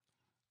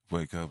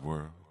Wake up,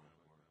 world.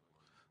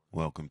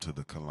 Welcome to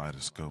the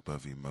kaleidoscope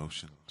of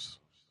emotions.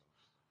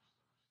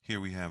 Here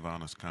we have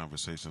honest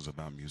conversations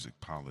about music,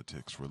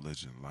 politics,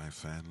 religion,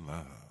 life, and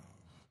love.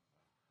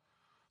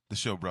 The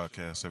show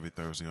broadcasts every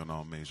Thursday on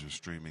all major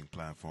streaming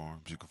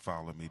platforms. You can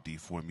follow me,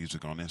 D4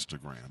 Music, on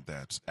Instagram.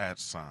 That's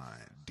 @DFOY_music.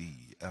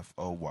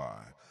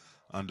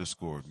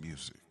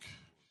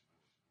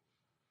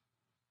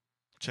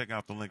 Check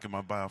out the link in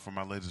my bio for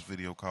my latest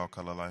video called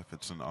Color Life.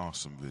 It's an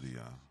awesome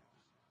video.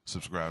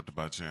 Subscribe to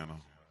my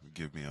channel,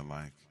 give me a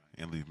like,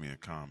 and leave me a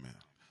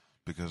comment.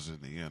 Because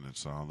in the end,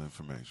 it's all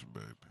information,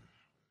 baby.